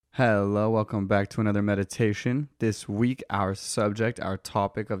Hello, welcome back to another meditation. This week, our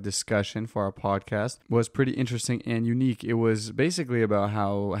topic of discussion for our podcast was pretty interesting and unique. It was basically about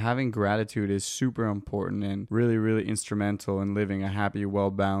how having gratitude is super important and really, really instrumental in living a happy,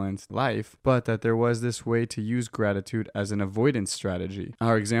 well-balanced life, but that there was this way to use gratitude as an avoidance strategy.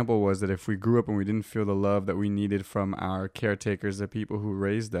 Our example was that if we grew up and we didn't feel the love that we needed from our caretakers, the people who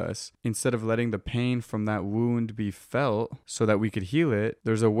raised us, instead of letting the pain from that wound be felt so that we could heal it,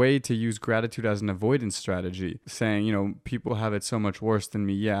 there's a way to use gratitude as an avoidance strategy, saying, people have it so much worse than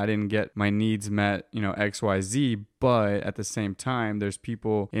me. Yeah, I didn't get my needs met, XYZ, but at the same time, there's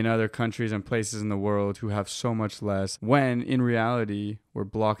people in other countries and places in the world who have so much less, when in reality, we're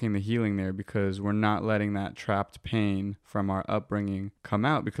blocking the healing there because we're not letting that trapped pain from our upbringing come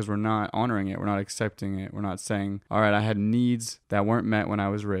out because we're not honoring it. We're not accepting it. We're not saying, all right, I had needs that weren't met when I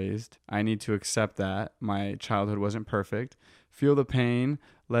was raised. I need to accept that. My childhood wasn't perfect. Feel the pain,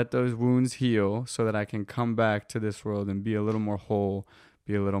 let those wounds heal so that I can come back to this world and be a little more whole,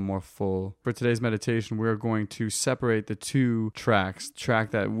 be a little more full. For today's meditation, we're going to separate the two tracks.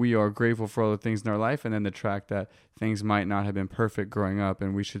 Track that we are grateful for all the things in our life, and then the track that things might not have been perfect growing up,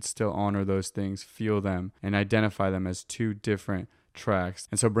 and we should still honor those things, feel them, and identify them as two different tracks.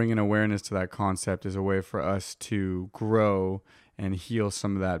 And so bringing awareness to that concept is a way for us to grow and heal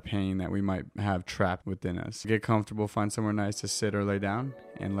some of that pain that we might have trapped within us. Get comfortable, find somewhere nice to sit or lay down,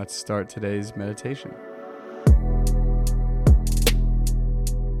 and let's start today's meditation.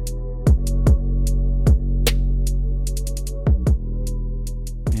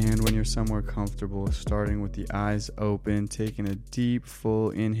 And when you're somewhere comfortable, starting with the eyes open, taking a deep,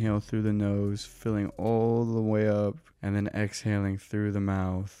 full inhale through the nose, filling all the way up, and then exhaling through the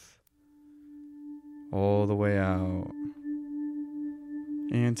mouth, all the way out.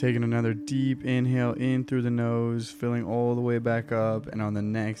 And taking another deep inhale in through the nose, filling all the way back up, and on the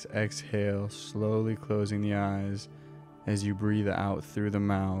next exhale, slowly closing the eyes as you breathe out through the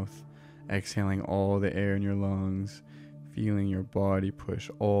mouth, exhaling all the air in your lungs, feeling your body push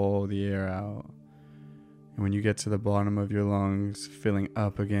all the air out. And when you get to the bottom of your lungs, filling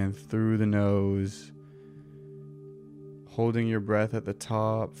up again through the nose, holding your breath at the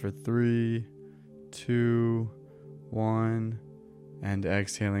top for 3, 2, 1, and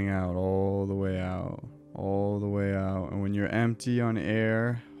exhaling out all the way out, all the way out. And when you're empty on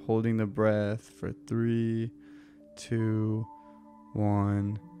air, holding the breath for 3, 2,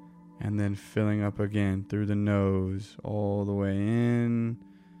 1, and then filling up again through the nose, all the way in.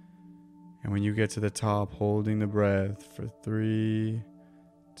 And when you get to the top, holding the breath for 3,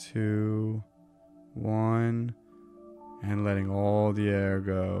 2, 1, and letting all the air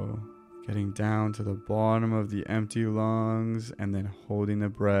go. Getting down to the bottom of the empty lungs, and then holding the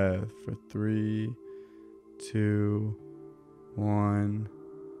breath for 3, 2, 1,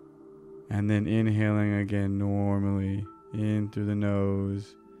 and then inhaling again normally, in through the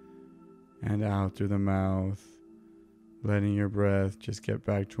nose and out through the mouth, letting your breath just get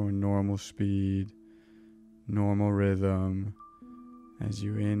back to a normal speed, normal rhythm, as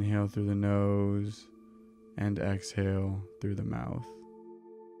you inhale through the nose and exhale through the mouth.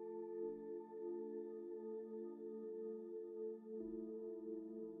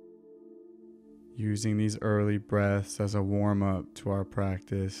 Using these early breaths as a warm-up to our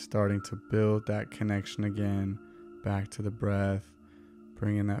practice, starting to build that connection again back to the breath,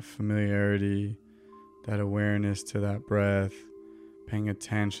 bringing that familiarity, that awareness to that breath, paying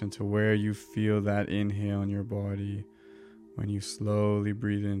attention to where you feel that inhale in your body when you slowly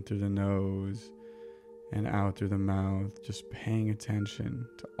breathe in through the nose and out through the mouth, just paying attention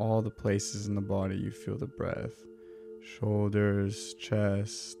to all the places in the body you feel the breath. Shoulders,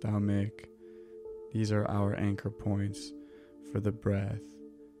 chest, stomach. These are our anchor points for the breath.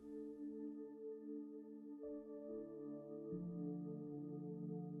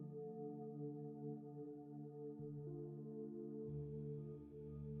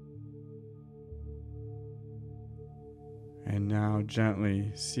 And now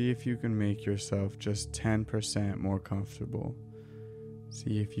gently see if you can make yourself just 10% more comfortable.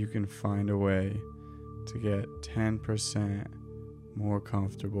 See if you can find a way to get 10% more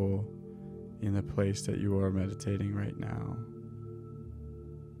comfortable in the place that you are meditating right now.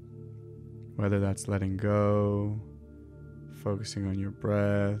 Whether that's letting go, focusing on your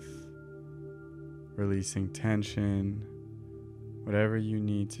breath, releasing tension, whatever you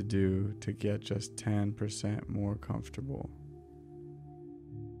need to do to get just 10% more comfortable.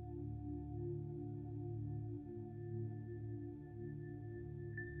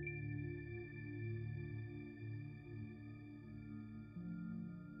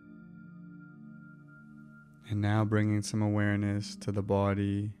 And now bringing some awareness to the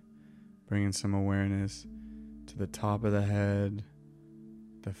body, bringing some awareness to the top of the head,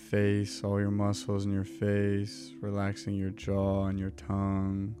 the face, all your muscles in your face, relaxing your jaw and your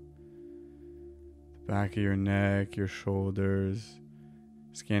tongue, the back of your neck, your shoulders,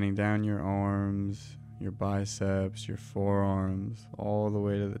 scanning down your arms, your biceps, your forearms, all the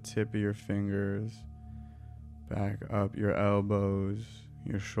way to the tip of your fingers, back up your elbows,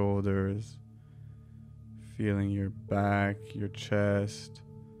 your shoulders, feeling your back, your chest,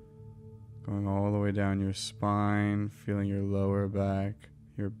 going all the way down your spine, feeling your lower back,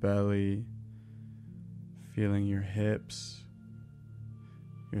 your belly, feeling your hips,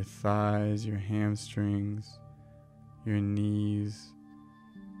 your thighs, your hamstrings, your knees,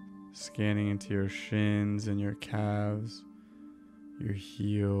 scanning into your shins and your calves, your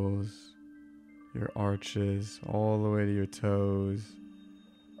heels, your arches, all the way to your toes.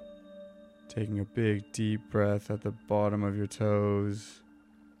 Taking a big deep breath at the bottom of your toes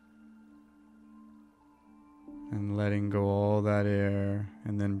and letting go all that air,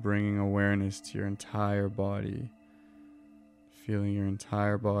 and then bringing awareness to your entire body, feeling your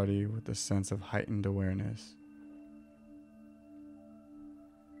entire body with a sense of heightened awareness.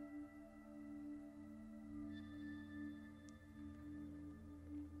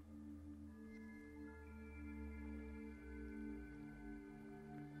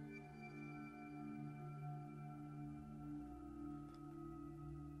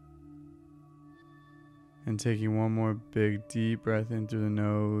 And taking one more big deep breath in through the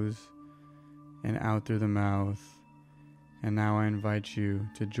nose and out through the mouth. And now I invite you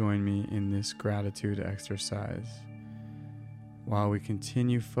to join me in this gratitude exercise. While we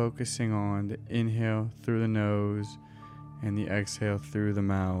continue focusing on the inhale through the nose and the exhale through the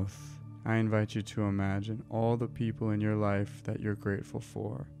mouth, I invite you to imagine all the people in your life that you're grateful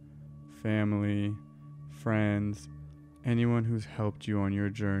for. Family, friends, anyone who's helped you on your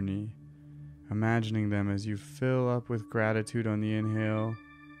journey. Imagining them as you fill up with gratitude on the inhale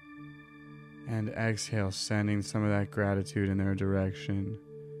and exhale, sending some of that gratitude in their direction.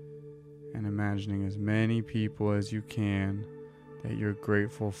 And imagining as many people as you can that you're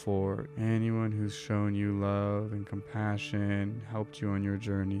grateful for. Anyone who's shown you love and compassion, helped you on your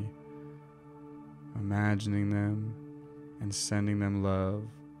journey. Imagining them and sending them love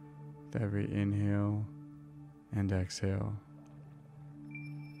with every inhale and exhale.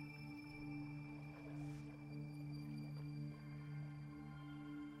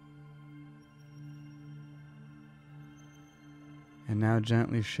 And now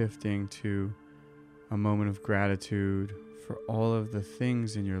gently shifting to a moment of gratitude for all of the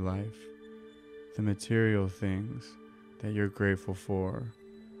things in your life, the material things that you're grateful for,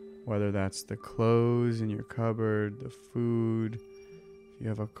 whether that's the clothes in your cupboard, the food, if you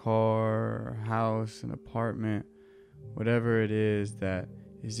have a car, a house, an apartment, whatever it is that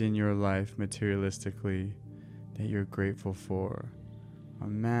is in your life materialistically that you're grateful for.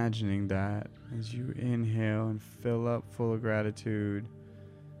 Imagining that as you inhale and fill up full of gratitude,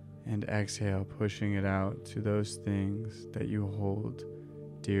 and exhale, pushing it out to those things that you hold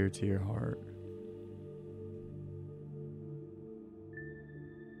dear to your heart.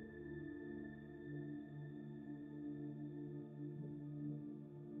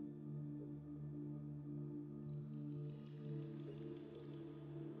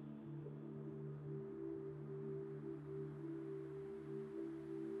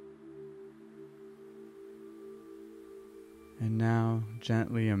 And now,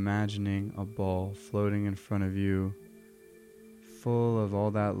 gently imagining a ball floating in front of you, full of all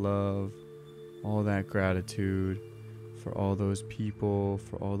that love, all that gratitude for all those people,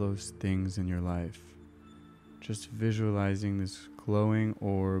 for all those things in your life. Just visualizing this glowing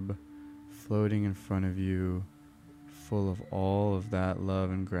orb floating in front of you, full of all of that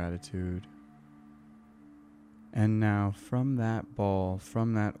love and gratitude. And now, from that ball,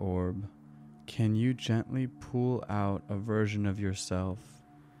 from that orb, can you gently pull out a version of yourself?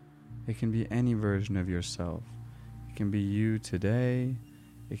 It can be any version of yourself. It can be you today.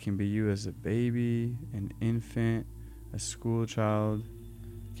 It can be you as a baby, an infant, a school child.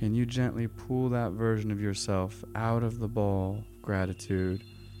 Can you gently pull that version of yourself out of the ball of gratitude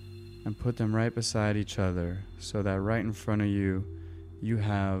and put them right beside each other so that right in front of you, you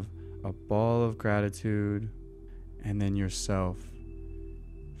have a ball of gratitude and then yourself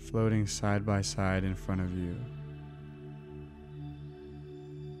floating side by side in front of you.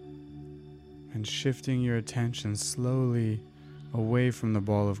 And shifting your attention slowly away from the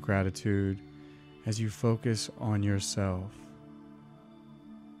ball of gratitude as you focus on yourself.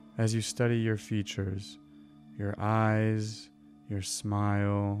 As you study your features, your eyes, your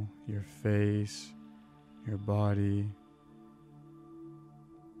smile, your face, your body.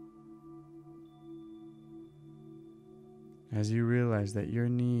 as you realize that your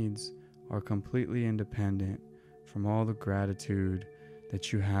needs are completely independent from all the gratitude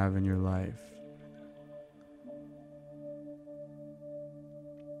that you have in your life.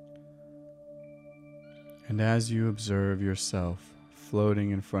 And as you observe yourself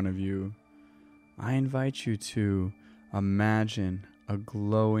floating in front of you, I invite you to imagine a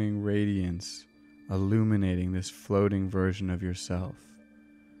glowing radiance illuminating this floating version of yourself.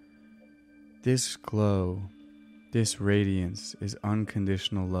 This glow, this radiance is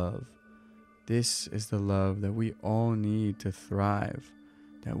unconditional love. This is the love that we all need to thrive,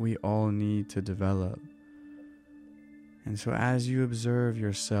 that we all need to develop. And so as you observe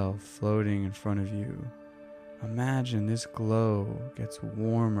yourself floating in front of you, imagine this glow gets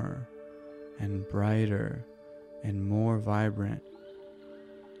warmer and brighter and more vibrant.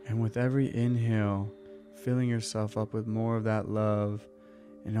 And with every inhale, filling yourself up with more of that love,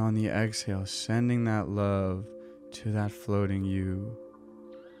 and on the exhale, sending that love to that floating you.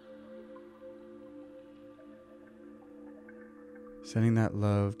 Sending that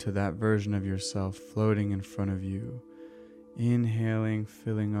love to that version of yourself floating in front of you. Inhaling,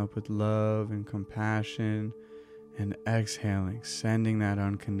 filling up with love and compassion, and exhaling, sending that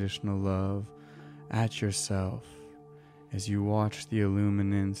unconditional love at yourself as you watch the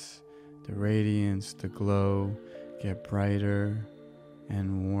illuminance, the radiance, the glow get brighter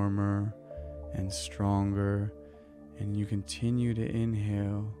and warmer and stronger, and you continue to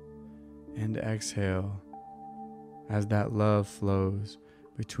inhale and exhale as that love flows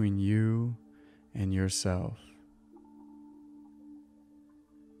between you and yourself.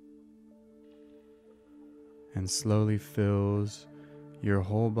 And slowly fills your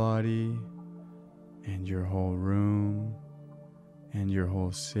whole body and your whole room and your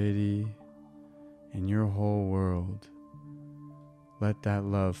whole city and your whole world. Let that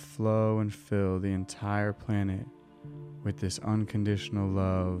love flow and fill the entire planet with this unconditional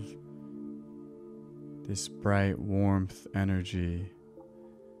love, this bright warmth energy,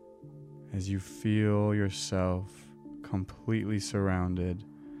 as you feel yourself completely surrounded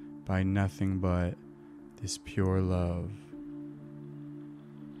by nothing but this pure love.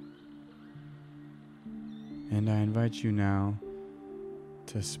 And I invite you now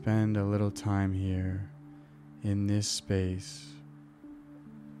to spend a little time here in this space.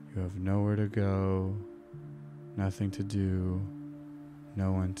 You have nowhere to go, nothing to do,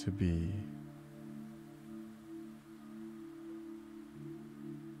 no one to be.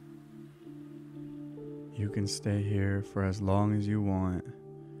 You can stay here for as long as you want.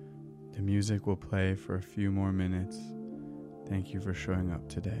 The music will play for a few more minutes. Thank you for showing up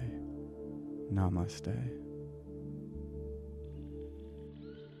today. Namaste.